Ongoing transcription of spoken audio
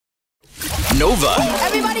Nova.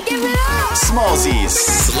 Everybody give it up! Smallzy's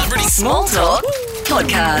Celebrity Small Talk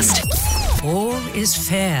Podcast. All is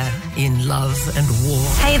fair in love and war.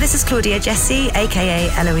 Hey, this is Claudia Jessie, aka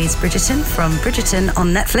Eloise Bridgerton from Bridgerton on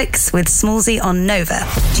Netflix with Smallzy on Nova.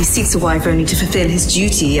 He seeks a wife only to fulfill his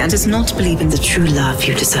duty and does not believe in the true love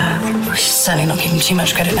you deserve. We're certainly not giving too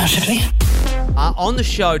much credit now, should we? On the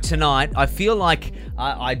show tonight, I feel like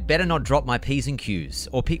I'd better not drop my P's and Q's.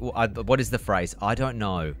 Or what is the phrase? I don't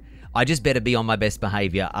know. I just better be on my best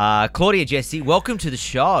behaviour. Claudia Jessie, welcome to the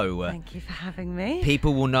show. Thank you for having me.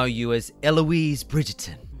 People will know you as Eloise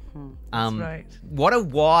Bridgerton. That's right. What a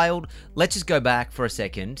wild... Let's just go back for a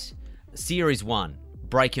second. Series 1,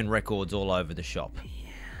 breaking records all over the shop.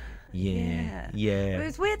 Yeah. It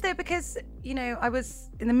was weird though because, you know, I was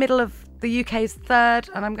in the middle of the UK's third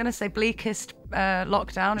and I'm going to say bleakest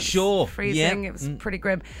lockdown. It was freezing. It was pretty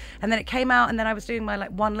grim. And then it came out and then I was doing my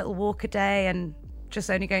one little walk a day and just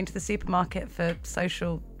only going to the supermarket for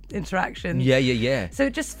social interaction. Yeah. So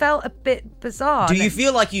it just felt a bit bizarre. Do you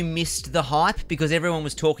feel like you missed the hype because everyone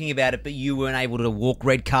was talking about it, but you weren't able to walk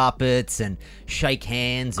red carpets and shake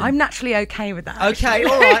hands? I'm naturally okay with that. Okay, actually.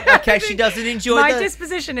 all right. Okay, she doesn't enjoy My that.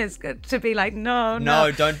 disposition is to be like, no.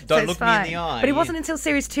 Don't So it's look me in fine. the eye. But it wasn't until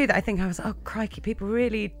series 2 that I think I was, oh crikey, people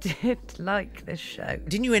really did like this show.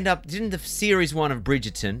 Didn't the series 1 of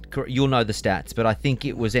Bridgerton, you'll know the stats, but I think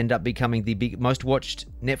it was end up becoming the most watched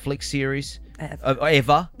Netflix series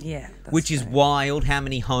ever. Yeah. Which is wild how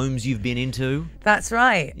many homes you've been into. That's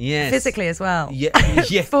right. Yes. Physically as well.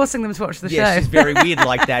 Yeah. Forcing them to watch the show. Yeah, she's very weird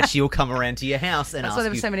like that. She'll come around to your house and That's ask why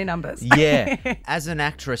there were you. so many numbers. Yeah. As an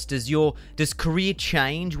actress, does career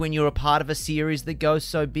change when you're a part of a series that goes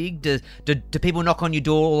so big? Do people knock on your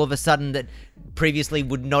door all of a sudden that previously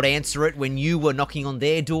would not answer it when you were knocking on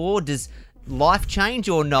their door? Does life change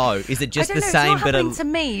or no? Is it just I don't the know, same? it's not happening to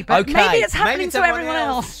me, but Okay. maybe it's happening Maybe to someone everyone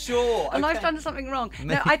else. Sure. And okay. I've done something wrong.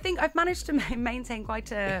 No, I think I've managed to maintain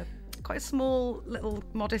quite a small, little,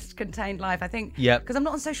 modest, contained life. I think. Yep. Because I'm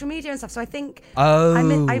not on social media and stuff, so I think. Oh.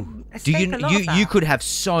 I escape a lot of that. You could have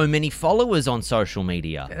so many followers on social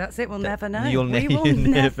media. That's it. We'll never know. You'll we will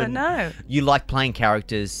never know. You like playing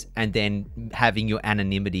characters and then having your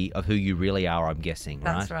anonymity of who you really are, I'm guessing,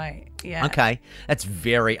 right? That's right. Yeah. Okay. That's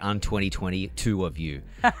very un-2022 of you.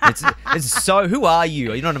 It's so... Who are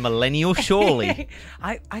you? You're not a millennial, surely.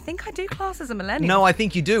 I think I do class as a millennial. No, I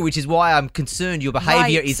think you do, which is why I'm concerned your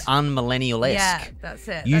behaviour Right. is un-millennial-esque. Yeah, that's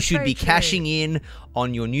it. You That's should very be true. cashing in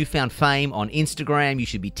on your newfound fame on Instagram. You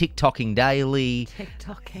should be TikToking daily.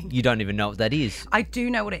 TikToking. You don't even know what that is. I do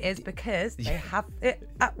know what it is because they have it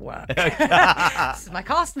at work. So my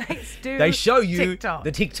castmates do. They show you TikTok.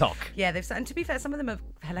 the TikTok. Yeah, and to be fair, some of them are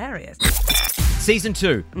hilarious. Season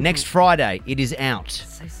 2, next Friday, it is out.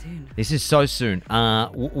 So soon. This is so soon.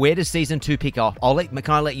 Where does Season 2 pick up? Can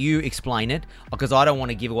I let you explain it? Because I don't want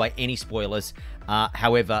to give away any spoilers.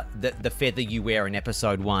 However, the feather you wear in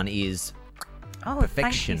Episode 1 is perfection.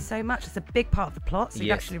 Thank you so much. It's a big part of the plot, so you've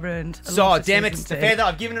Yes. actually ruined a So, lot of damn it, season it's the 2. feather.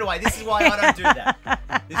 I've given it away. This is why I don't do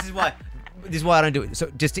that. This is why I don't do it. So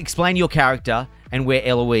just explain your character and where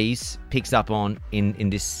Eloise picks up on in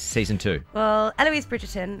this Season 2. Well, Eloise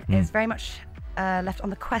Bridgerton is very much left on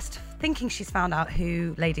the quest, thinking she's found out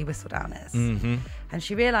who Lady Whistledown is. Mm-hmm. And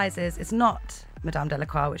she realises it's not Madame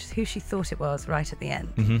Delacroix, which is who she thought it was right at the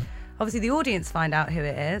end. Mm-hmm. Obviously, the audience find out who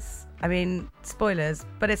it is. I mean, spoilers,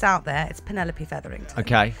 but it's out there. It's Penelope Featherington.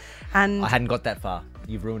 Okay. And I hadn't got that far.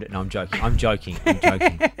 You've ruined it. No, I'm joking.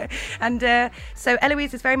 And so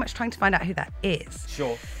Eloise is very much trying to find out who that is.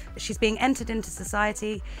 Sure. She's being entered into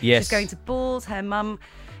society. Yes. She's going to balls. Her mum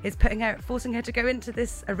is forcing her to go into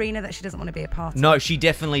this arena that she doesn't want to be a part of. No, she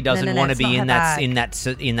definitely doesn't No, want to it's be not in her that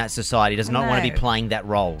bag. in that society. Does not want to be No. playing that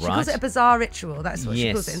role, She right? calls it a bizarre ritual. That's what she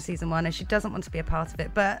Yes. calls it in season 1, and she doesn't want to be a part of it.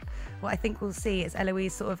 But what I think we'll see is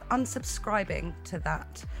Eloise sort of unsubscribing to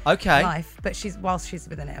that life, but whilst she's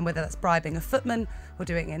within it, and whether that's bribing a footman or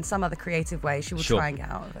doing it in some other creative way, she will try and get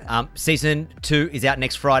out of it. Season 2 is out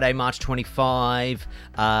next Friday, March 25.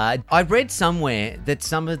 I read somewhere that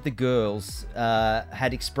some of the girls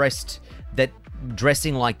had expressed that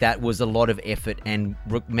dressing like that was a lot of effort and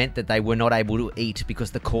meant that they were not able to eat because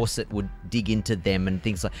the corset would dig into them and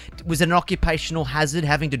things like. Was it an occupational hazard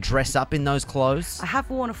having to dress up in those clothes? I have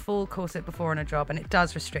worn a full corset before on a job, and it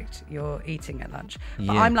does restrict your eating at lunch. But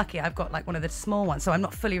Yeah. I'm lucky I've got like one of the small ones, so I'm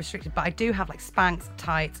not fully restricted, but I do have like Spanx,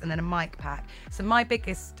 tights, and then a mic pack. So my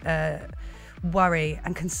biggest worry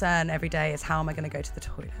and concern every day is how am I going to go to the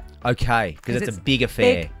toilet? Okay, because it's a big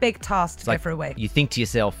affair. Big task to go for a wee. You think to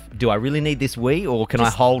yourself, do I really need this wee, or can I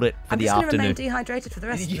hold it for the afternoon? I'm just going to remain dehydrated for the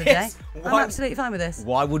rest of the day. I'm absolutely fine with this.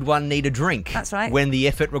 Why would one need a drink? That's right. When the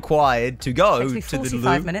effort required to go to the loo. It takes me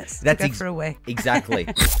 45 minutes to go for a wee. Exactly.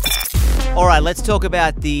 All right, let's talk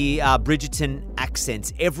about the Bridgerton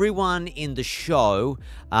accents. Everyone in the show,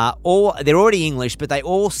 they're already English, but they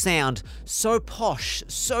all sound so posh,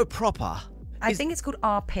 so proper. I think it's called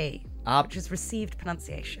RP. Which is received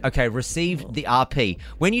pronunciation. Okay, received the RP.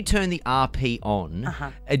 When you turn the RP on,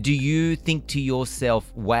 do you think to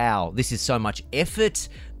yourself, wow, this is so much effort?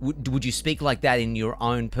 Would you speak like that in your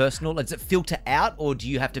own personal? Does it filter out, or do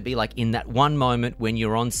you have to be like in that one moment when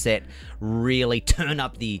you're on set, really turn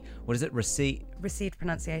up the, what is it, received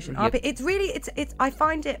pronunciation? Yep. It's really, I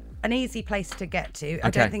find it an easy place to get to. I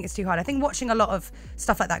don't think it's too hard. I think watching a lot of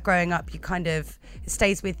stuff like that growing up, it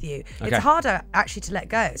stays with you. It's harder actually to let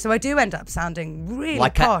go. So I do end up sounding really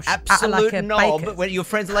like posh. An absolute like a knob baker's. when your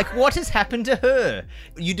friends are like, what has happened to her?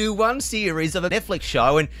 You do one series of a Netflix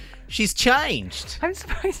show and she's changed. I'm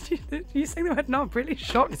surprised you saying the word knob really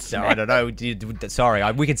shocked me. I don't know.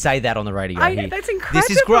 Sorry, we could say that on the radio. That's incredible. This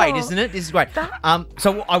is great, isn't it? This is great. But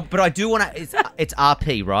I do want to. It's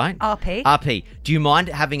RP, right? RP. Do you mind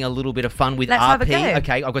having a little bit of fun with Let's RP? have a go.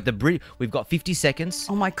 Okay, I've got we've got 50 seconds.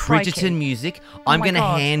 Oh my crikey. Bridgerton music. I'm going to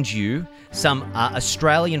hand you some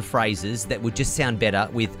Australian phrases that would just sound better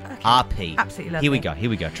with RP. Absolutely lovely. Here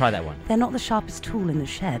we go. Try that one. They're not the sharpest tool in the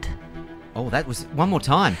shed. Oh, that was one more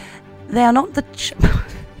time. They are not the...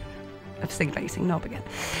 I've seen like you sing knob again.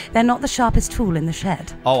 They're not the sharpest tool in the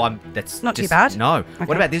shed. Oh, that's not too bad. No. Okay.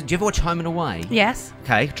 What about this? Do you ever watch Home and Away? Yes.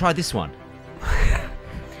 Okay, try this one.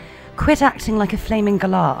 Quit acting like a flaming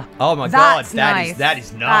galah. Oh my God, that is nice.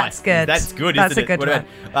 That's good. That's good. That's isn't a good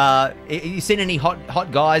one. You seen any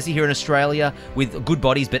hot guys here in Australia with good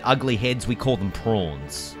bodies but ugly heads? We call them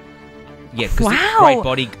prawns. Yeah, because great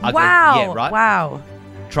body, ugly. Wow. Yeah, right. Wow.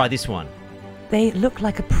 Try this one. They look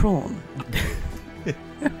like a prawn.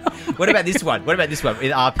 What about this one? With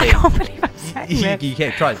RP? I can't believe I'm saying this. You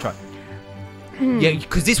can try. Yeah,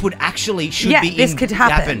 because this would actually this could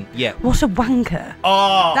happen. Yeah. What a wanker.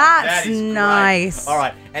 Oh, that's that is nice. Great. All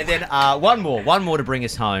right, and then one more to bring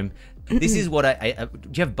us home. This is what do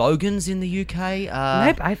you have bogans in the UK?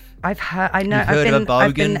 Nope, I've heard. I know.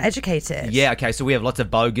 I've been educated. Yeah. Okay. So we have lots of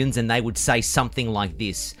bogans, and they would say something like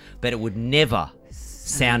this, but it would never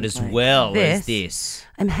sound as well as this.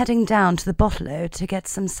 I'm heading down to the Bottle-O to get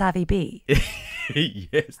some Savvy Bee.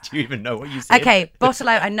 Yes. Do you even know what you said? Okay,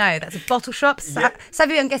 Bottle-O, I know. That's a bottle shop. Savvy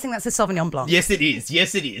Bee, I'm guessing that's a Sauvignon Blanc. Yes, it is.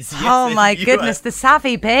 Yes, oh, my goodness. The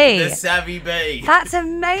Savvy Bee. The Savvy Bee. That's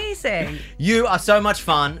amazing. You are so much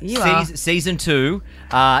fun. You are. Season 2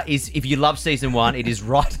 is, if you love Season 1, it is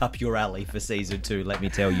right up your alley for Season 2, let me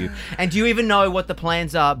tell you. And do you even know what the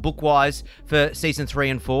plans are book-wise for Season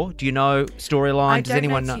 3 and 4? Do you know storyline? Does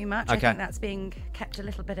anyone know? Too much. Okay. I think that's being kept a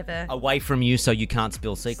little bit of a... away from you so you can't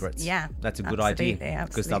spill secrets. Yeah. That's a good idea. Because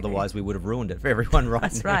Absolutely. otherwise we would have ruined it for everyone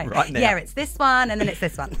That's right. now. Yeah, it's this one and then it's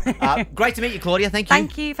this one. Great to meet you, Claudia. Thank you.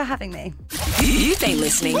 Thank you for having me. You've been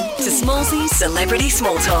listening to Smallzy's Celebrity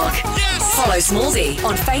Small Talk. Yes! Follow Smallzy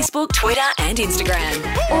on Facebook, Twitter and Instagram.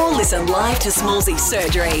 Or listen live to Smallzy's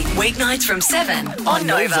Surgery. Weeknights from 7 on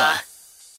Nova.